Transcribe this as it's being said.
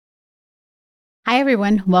Hi,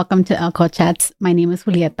 everyone. Welcome to Elco Chats. My name is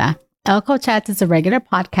Julieta. Elco Chats is a regular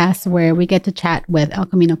podcast where we get to chat with El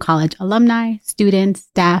Camino College alumni, students,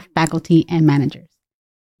 staff, faculty, and managers.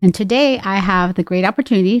 And today I have the great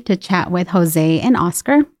opportunity to chat with Jose and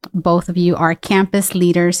Oscar. Both of you are campus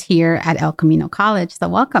leaders here at El Camino College. So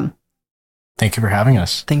welcome. Thank you for having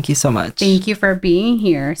us. Thank you so much. Thank you for being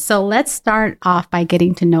here. So let's start off by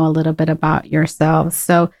getting to know a little bit about yourselves.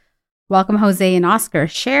 So welcome, Jose and Oscar.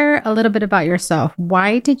 Share a little bit about yourself.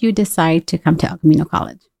 Why did you decide to come to El Camino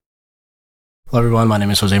College? Hello, everyone. My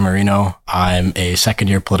name is Jose Merino. I'm a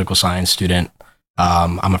second-year political science student.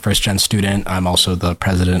 I'm a first-gen student. I'm also the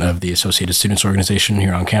president of the Associated Students Organization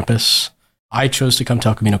here on campus. I chose to come to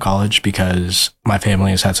El Camino College because my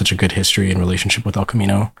family has had such a good history and relationship with El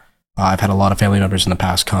Camino. I've had a lot of family members in the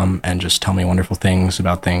past come and just tell me wonderful things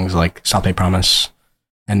about things like South Bay Promise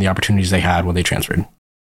and the opportunities they had when they transferred.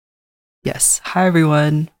 Yes. Hi,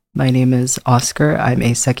 everyone. My name is Oscar. I'm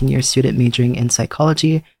a second-year student majoring in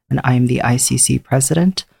psychology, and I'm the ICC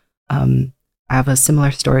president. I have a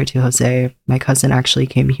similar story to Jose. My cousin actually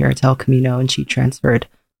came here to El Camino, and she transferred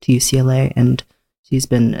to UCLA, and she's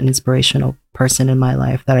been an inspirational person in my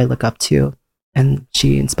life that I look up to, and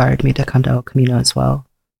she inspired me to come to El Camino as well.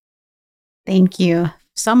 Thank you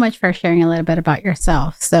so much for sharing a little bit about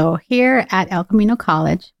yourself. So here at El Camino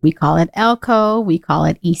College, we call it ELCO, we call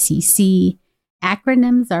it ECC.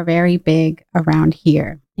 Acronyms are very big around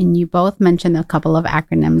here. And you both mentioned a couple of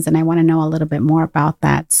acronyms, and I want to know a little bit more about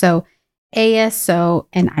that. So ASO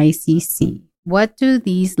and ICC, what do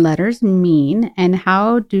these letters mean, and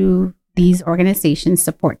how do these organizations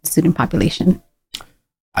support the student population?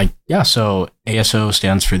 So ASO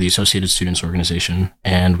stands for the Associated Students Organization,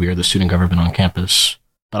 and we are the student government on campus.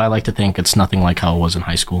 But I like to think it's nothing like how it was in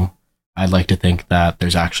high school. I'd like to think that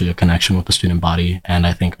there's actually a connection with the student body, and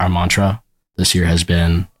I think our mantra this year has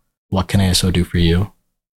been, what can ASO do for you?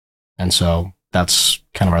 And so that's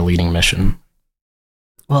kind of our leading mission.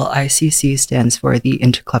 Well, ICC stands for the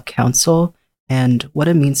Interclub Council, and what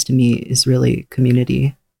it means to me is really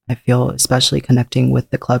community. I feel especially connecting with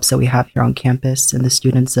the clubs that we have here on campus and the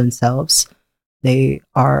students themselves. They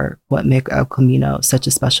are what make El Camino such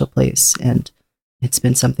a special place, and it's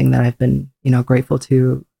been something that I've been, grateful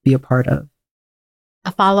to be a part of.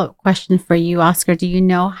 A follow-up question for you, Oscar. Do you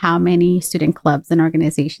know how many student clubs and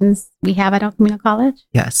organizations we have at El Camino College?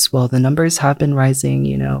 Yes. Well, the numbers have been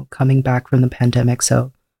rising, coming back from the pandemic.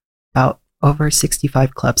 So about over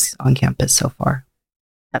 65 clubs on campus so far.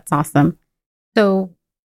 That's awesome. So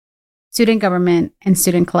student government and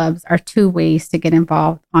student clubs are two ways to get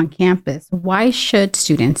involved on campus. Why should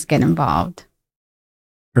students get involved?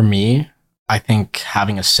 For me, I think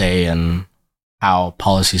having a say in how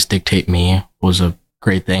policies dictate me was a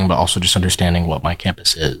great thing, but also just understanding what my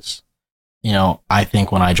campus is. I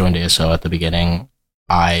think when I joined ASO at the beginning,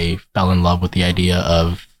 I fell in love with the idea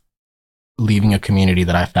of leaving a community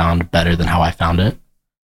that I found better than how I found it.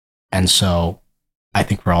 And so I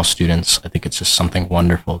think for all students, I think it's just something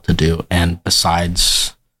wonderful to do. And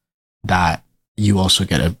besides that, you also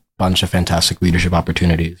get a bunch of fantastic leadership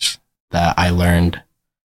opportunities that I learned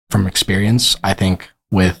from experience. I think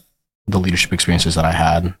with the leadership experiences that I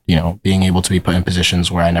had, being able to be put in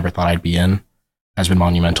positions where I never thought I'd be in has been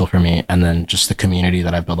monumental for me. And then just the community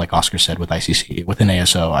that I built, like Oscar said, with ICC, within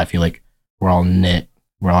ASO, I feel like we're all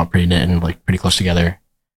pretty knit and pretty close together.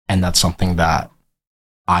 And that's something that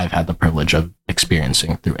I've had the privilege of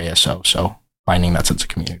experiencing through ASO. So finding that sense of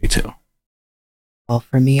community too. Well,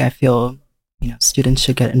 for me, I feel, students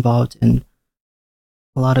should get involved in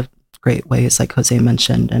a lot of great ways, like Jose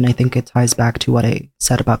mentioned. And I think it ties back to what I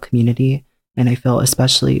said about community. And I feel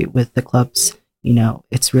especially with the clubs,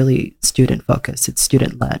 it's really student focused. It's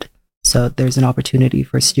student led. So there's an opportunity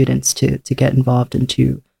for students to get involved and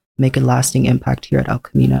to make a lasting impact here at El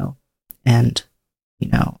Camino. And,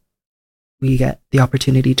 we get the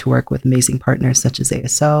opportunity to work with amazing partners such as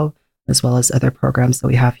ASO, as well as other programs that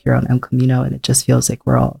we have here on El Camino. And it just feels like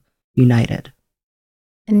we're all united.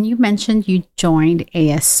 And you mentioned you joined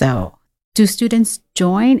ASO. Do students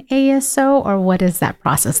join ASO, or what does that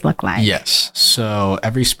process look like? Yes. So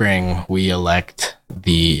every spring we elect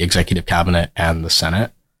the executive cabinet and the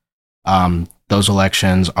Senate. Those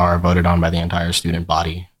elections are voted on by the entire student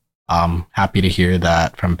body. Happy to hear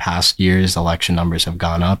that from past years, election numbers have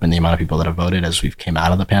gone up and the amount of people that have voted as we've came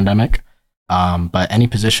out of the pandemic. But any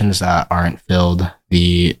positions that aren't filled,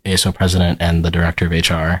 the ASO president and the director of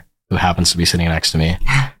HR, who happens to be sitting next to me,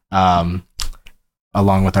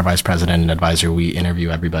 along with our vice president and advisor, we interview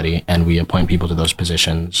everybody and we appoint people to those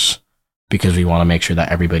positions because we want to make sure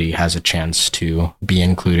that everybody has a chance to be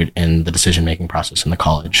included in the decision-making process in the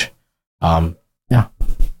college.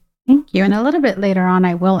 Thank Thank you. And a little bit later on,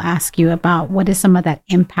 I will ask you about what is some of that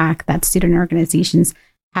impact that student organizations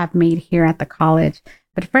have made here at the college.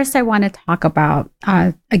 But first, I want to talk about,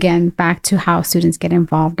 again, back to how students get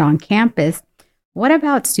involved on campus. What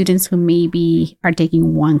about students who maybe are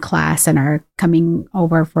taking one class and are coming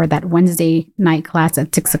over for that Wednesday night class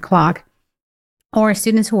at 6 o'clock, or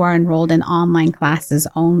students who are enrolled in online classes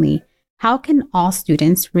only? How can all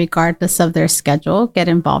students, regardless of their schedule, get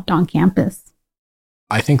involved on campus?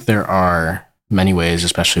 I think there are many ways,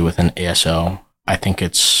 especially within ASO. I think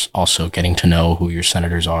it's also getting to know who your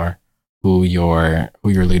senators are, who your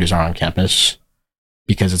leaders are on campus,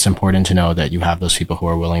 because it's important to know that you have those people who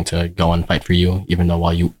are willing to go and fight for you, even though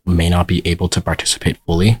while you may not be able to participate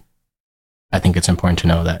fully. I think it's important to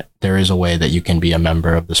know that there is a way that you can be a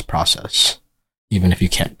member of this process, even if you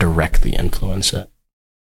can't directly influence it.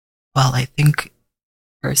 Well, I think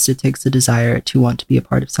first it takes a desire to want to be a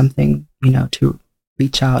part of something, to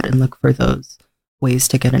reach out and look for those ways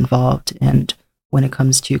to get involved. And when it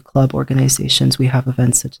comes to club organizations, we have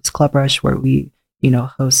events such as Club Rush, where we,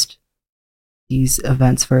 host these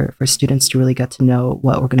events for students to really get to know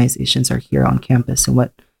what organizations are here on campus and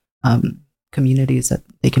what communities that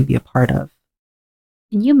they can be a part of.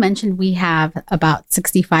 And you mentioned we have about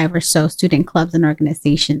 65 or so student clubs and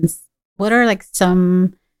organizations. What are like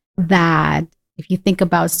some that, if you think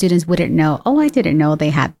about, students wouldn't know, oh, I didn't know they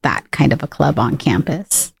had that kind of a club on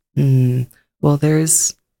campus? Well,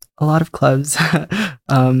 there's a lot of clubs.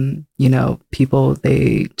 People,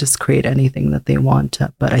 they just create anything that they want.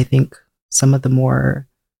 But I think some of the more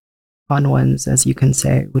fun ones, as you can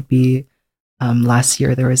say, would be last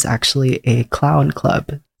year there was actually a clown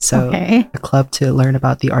club. So a club to learn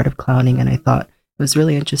about the art of clowning. And I thought it was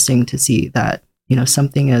really interesting to see that,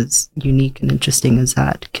 something as unique and interesting as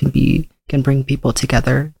that can bring people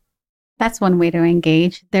together. That's one way to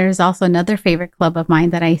engage. There's also another favorite club of mine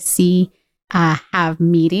that I see have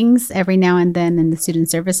meetings every now and then in the Student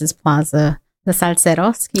Services Plaza, the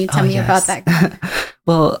Salseros. Can you tell me about that?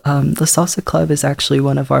 Well, the Salsa Club is actually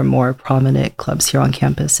one of our more prominent clubs here on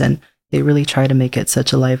campus, and they really try to make it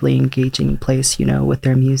such a lively, engaging place, with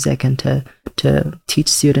their music, and to teach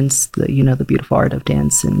students the beautiful art of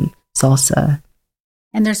dance and salsa.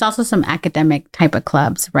 And there's also some academic type of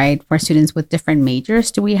clubs, right, for students with different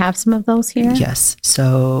majors. Do we have some of those here? Yes.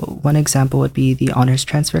 So one example would be the Honors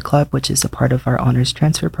Transfer Club, which is a part of our Honors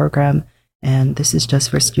Transfer program. And this is just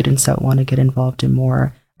for students that want to get involved in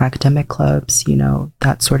more academic clubs,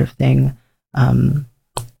 that sort of thing,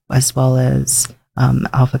 as well as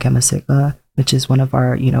Alpha Gamma Sigma, which is one of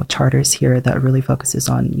our, charters here that really focuses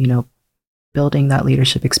on, building that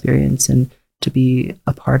leadership experience and to be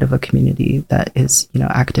a part of a community that is,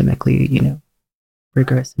 academically,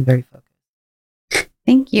 rigorous and very focused.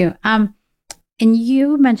 Thank you. And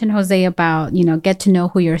you mentioned, Jose, about, get to know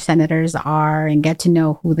who your senators are and get to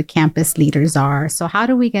know who the campus leaders are. So how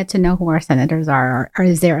do we get to know who our senators are? Or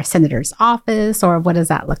is there a senator's office, or what does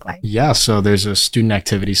that look like? Yeah, so there's a student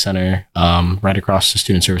activity center right across the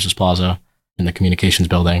Student Services Plaza in the communications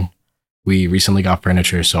building. We recently got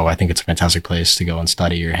furniture, so I think it's a fantastic place to go and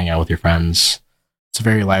study or hang out with your friends. It's a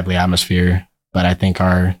very lively atmosphere, but I think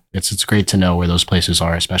it's great to know where those places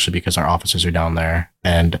are, especially because our offices are down there,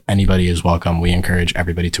 and anybody is welcome. We encourage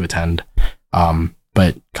everybody to attend.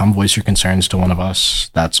 But come voice your concerns to one of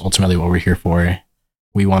us. That's ultimately what we're here for.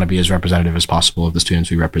 We want to be as representative as possible of the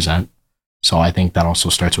students we represent. So I think that also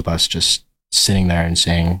starts with us just sitting there and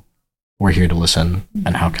saying, we're here to listen,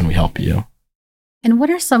 and how can we help you? And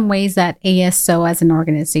what are some ways that ASO as an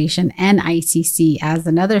organization and ICC as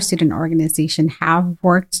another student organization have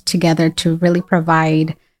worked together to really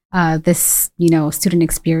provide this, student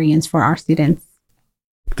experience for our students?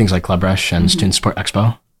 Things like Club Rush and Student Support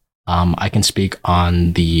Expo. I can speak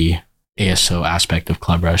on the ASO aspect of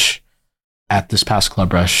Club Rush. At this past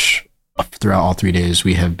Club Rush, throughout all 3 days,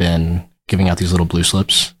 we have been giving out these little blue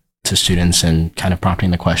slips to students and kind of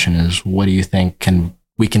prompting the question is, what do you think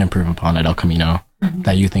we can improve upon at El Camino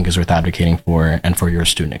that you think is worth advocating for and for your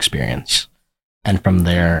student experience? And from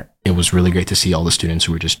there, it was really great to see all the students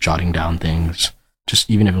who were just jotting down things, just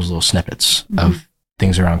even if it was little snippets of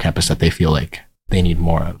things around campus that they feel like they need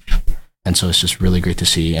more of. And so it's just really great to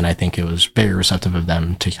see. And I think it was very receptive of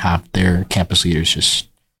them to have their campus leaders just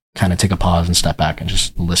kind of take a pause and step back and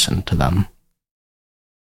just listen to them.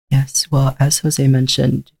 Yes. Well, as Jose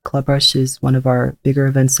mentioned, Club Rush is one of our bigger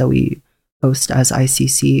events that we host as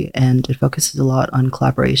ICC, and it focuses a lot on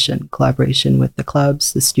collaboration with the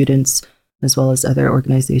clubs, the students, as well as other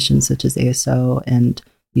organizations such as ASO and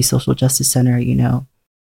the Social Justice Center.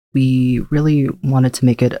 We really wanted to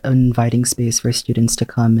make it an inviting space for students to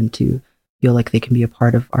come and to feel like they can be a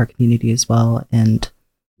part of our community as well. And,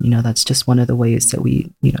 that's just one of the ways that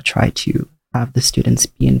we, try to have the students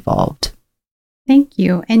be involved. Thank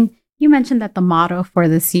you. And you mentioned that the motto for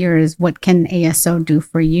this year is what can ASO do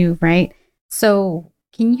for you, right? So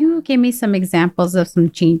can you give me some examples of some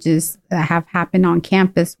changes that have happened on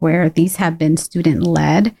campus where these have been student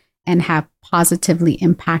led and have positively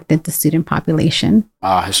impacted the student population?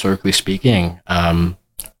 Historically speaking,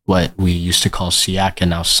 what we used to call SEAC and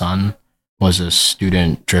now SUN was a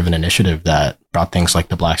student-driven initiative that brought things like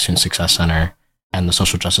the Black Student Success Center and the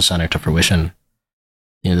Social Justice Center to fruition.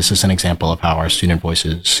 This is an example of how our student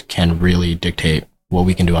voices can really dictate what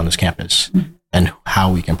we can do on this campus and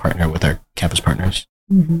how we can partner with our campus partners.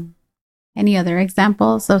 Mm-hmm. Any other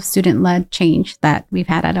examples of student-led change that we've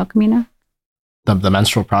had at El Camino? The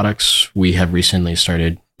menstrual products, we have recently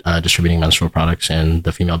started distributing menstrual products in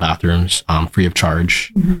the female bathrooms free of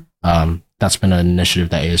charge. Mm-hmm. That's been an initiative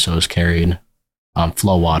that ASO has carried.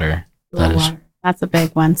 Flow water. That's a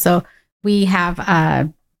big one. So we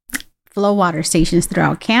have flow water stations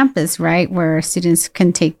throughout campus, right? Where students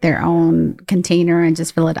can take their own container and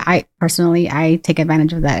just fill it. I take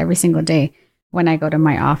advantage of that every single day when I go to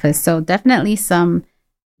my office. So definitely some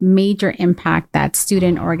major impact that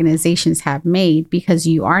student organizations have made because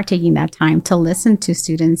you are taking that time to listen to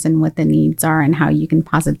students and what the needs are and how you can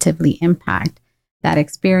positively impact that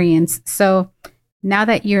experience. So now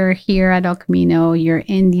that you're here at El Camino, you're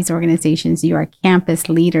in these organizations, you are campus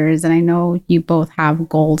leaders, and I know you both have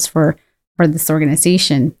goals for this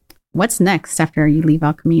organization. What's next after you leave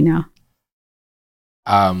El Camino?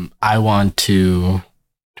 I want to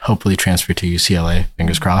hopefully transfer to UCLA,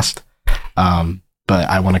 fingers crossed. But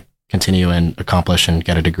I want to continue and accomplish and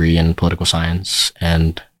get a degree in political science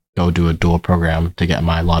and go do a dual program to get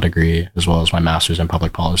my law degree as well as my master's in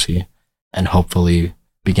public policy and hopefully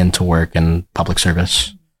begin to work in public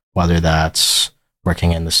service, whether that's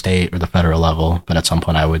working in the state or the federal level. But at some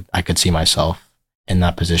point I could see myself in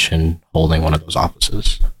that position holding one of those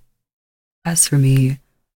offices. As for me,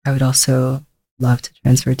 I would also love to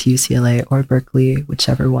transfer to UCLA or Berkeley,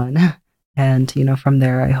 whichever one. And, from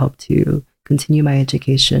there, I hope to continue my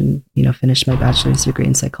education, finish my bachelor's degree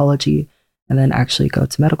in psychology, and then actually go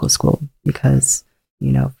to medical school because,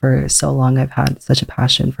 for so long I've had such a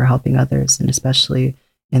passion for helping others and especially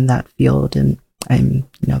in that field. And I'm,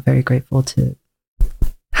 very grateful to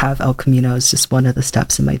have El Camino as just one of the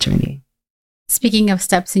steps in my journey. Speaking of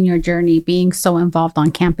steps in your journey, being so involved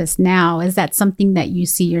on campus now, is that something that you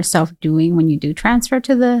see yourself doing when you do transfer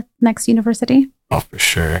to the next university? Oh, for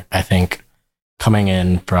sure. I think coming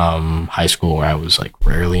in from high school where I was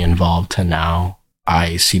rarely involved to now,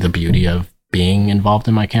 I see the beauty of being involved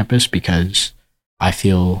in my campus because I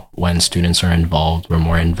feel when students are involved, we're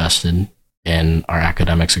more invested in our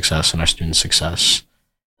academic success and our student success.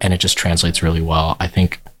 And it just translates really well. I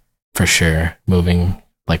think for sure moving,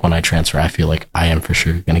 when I transfer, I feel like I am for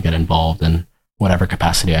sure going to get involved in whatever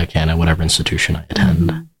capacity I can at whatever institution I attend.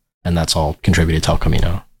 Mm-hmm. And that's all contributed to El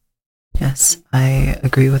Camino. Yes, I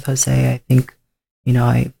agree with Jose. I think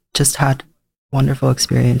I just had wonderful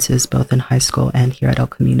experiences both in high school and here at El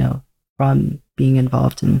Camino from being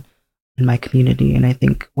involved in my community. And I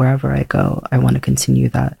think wherever I go, I want to continue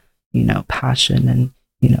that, passion and,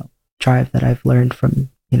 drive that I've learned from,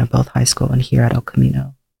 both high school and here at El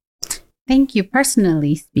Camino. Thank you.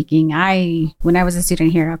 Personally speaking, when I was a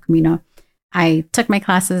student here at El Camino, I took my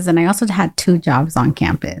classes and I also had 2 jobs on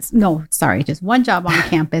campus. No, sorry, just 1 job on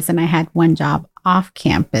campus and I had 1 job off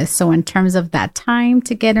campus. So in terms of that time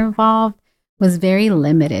to get involved was very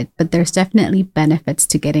limited, but there's definitely benefits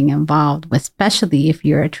to getting involved, especially if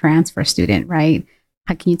you're a transfer student, right?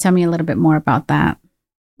 Can you tell me a little bit more about that?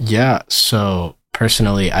 Yeah. So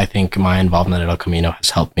personally, I think my involvement at El Camino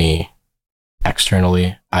has helped me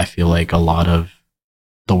externally. I feel like a lot of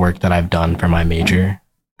the work that I've done for my major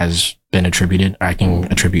has been attributed, or I can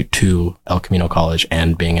attribute to El Camino College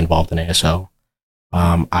and being involved in ASO.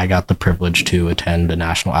 I got the privilege to attend a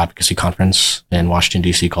national advocacy conference in Washington,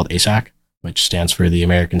 D.C. called ASAC, which stands for the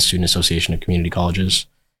American Student Association of Community Colleges.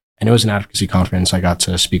 And it was an advocacy conference. I got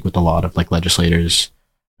to speak with a lot of legislators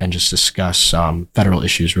and just discuss federal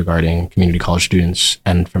issues regarding community college students.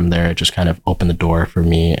 And from there, it just kind of opened the door for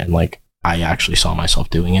me. And I actually saw myself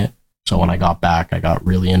doing it. So when I got back, I got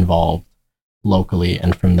really involved locally.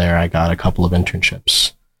 And from there, I got a couple of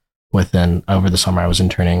internships. Over the summer, I was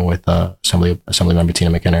interning with Assemblymember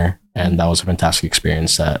Tina McKinner. And that was a fantastic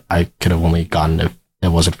experience that I could have only gotten if it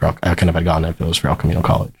wasn't for, I couldn't have gotten it if it was for El Camino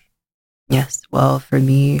College. Yes. Well, for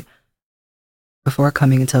me, before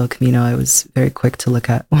coming into El Camino, I was very quick to look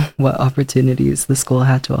at what opportunities the school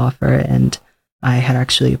had to offer. And I had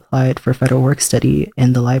actually applied for federal work study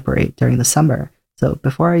in the library during the summer. So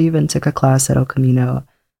before I even took a class at El Camino,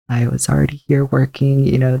 I was already here working,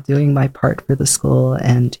 doing my part for the school.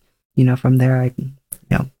 And, from there, I,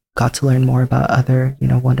 got to learn more about other,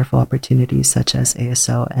 wonderful opportunities such as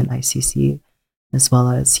ASO and ICC, as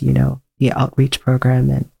well as, the outreach program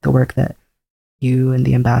and the work that you and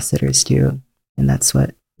the ambassadors do. And that's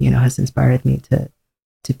what, has inspired me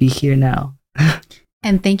to be here now.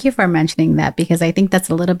 And thank you for mentioning that, because I think that's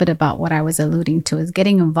a little bit about what I was alluding to, is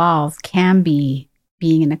getting involved can be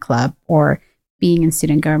being in a club or being in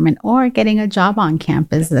student government or getting a job on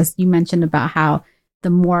campus. As you mentioned about how the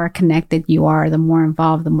more connected you are, the more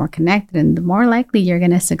involved, the more connected, and the more likely you're going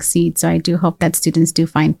to succeed. So I do hope that students do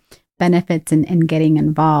find benefits in getting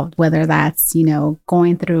involved, whether that's,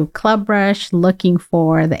 going through Club Rush, looking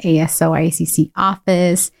for the ASO ICC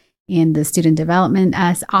office, in the student development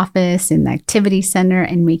office, in the activity center,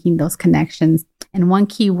 and making those connections. And one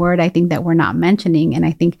key word I think that we're not mentioning, and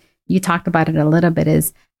I think you talked about it a little bit,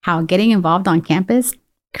 is how getting involved on campus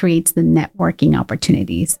creates the networking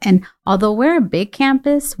opportunities. And although we're a big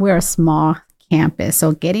campus, we're a small campus.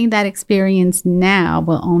 So getting that experience now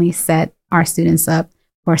will only set our students up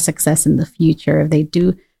for success in the future if they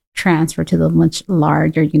do transfer to the much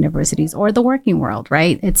larger universities or the working world,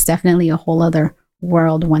 right? It's definitely a whole other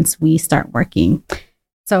world once we start working.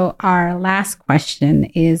 So our last question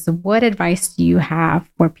is, what advice do you have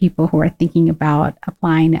for people who are thinking about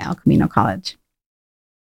applying to El Camino College?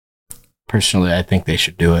 Personally, I think they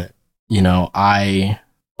should do it. I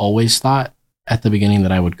always thought at the beginning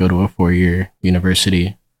that I would go to a 4-year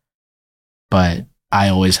university, but I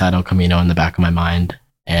always had El Camino in the back of my mind.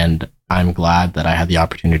 And I'm glad that I had the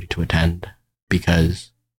opportunity to attend,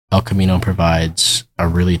 because El Camino provides a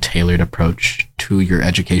really tailored approach to your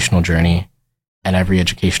educational journey. And every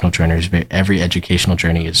educational journey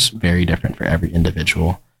is very different for every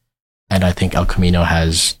individual. And I think El Camino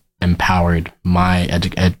has empowered my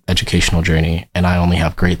educational journey, and I only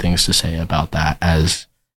have great things to say about that, as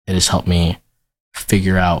it has helped me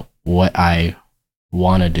figure out what I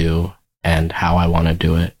want to do and how I want to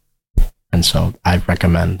do it. And so I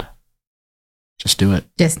recommend just do it.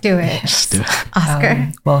 Just do it. Just do it.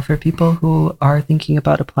 Oscar? Well, for people who are thinking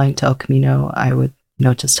about applying to El Camino, I would,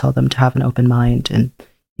 just tell them to have an open mind and,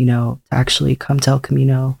 to actually come to El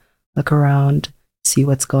Camino, look around, see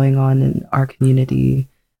what's going on in our community,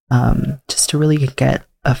 just to really get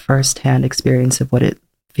a firsthand experience of what it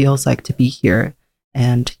feels like to be here.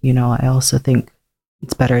 And, I also think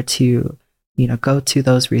it's better to, go to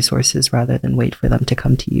those resources rather than wait for them to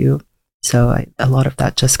come to you. So a lot of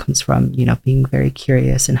that just comes from, being very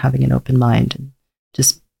curious and having an open mind and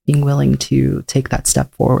just being willing to take that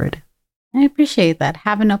step forward. I appreciate that.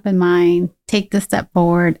 Have an open mind, take the step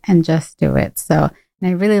forward, and just do it. So, and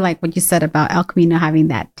I really like what you said about El Camino having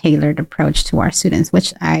that tailored approach to our students,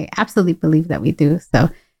 which I absolutely believe that we do. So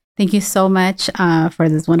thank you so much for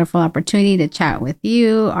this wonderful opportunity to chat with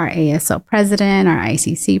you, our ASO president, our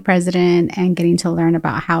ICC president, and getting to learn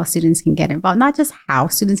about how students can get involved. Not just how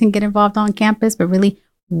students can get involved on campus, but really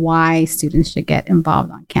why students should get involved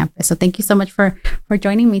on campus. So thank you so much for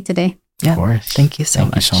joining me today. Yeah, of course. Thank you so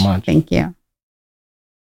much. Thank you so much. Thank you.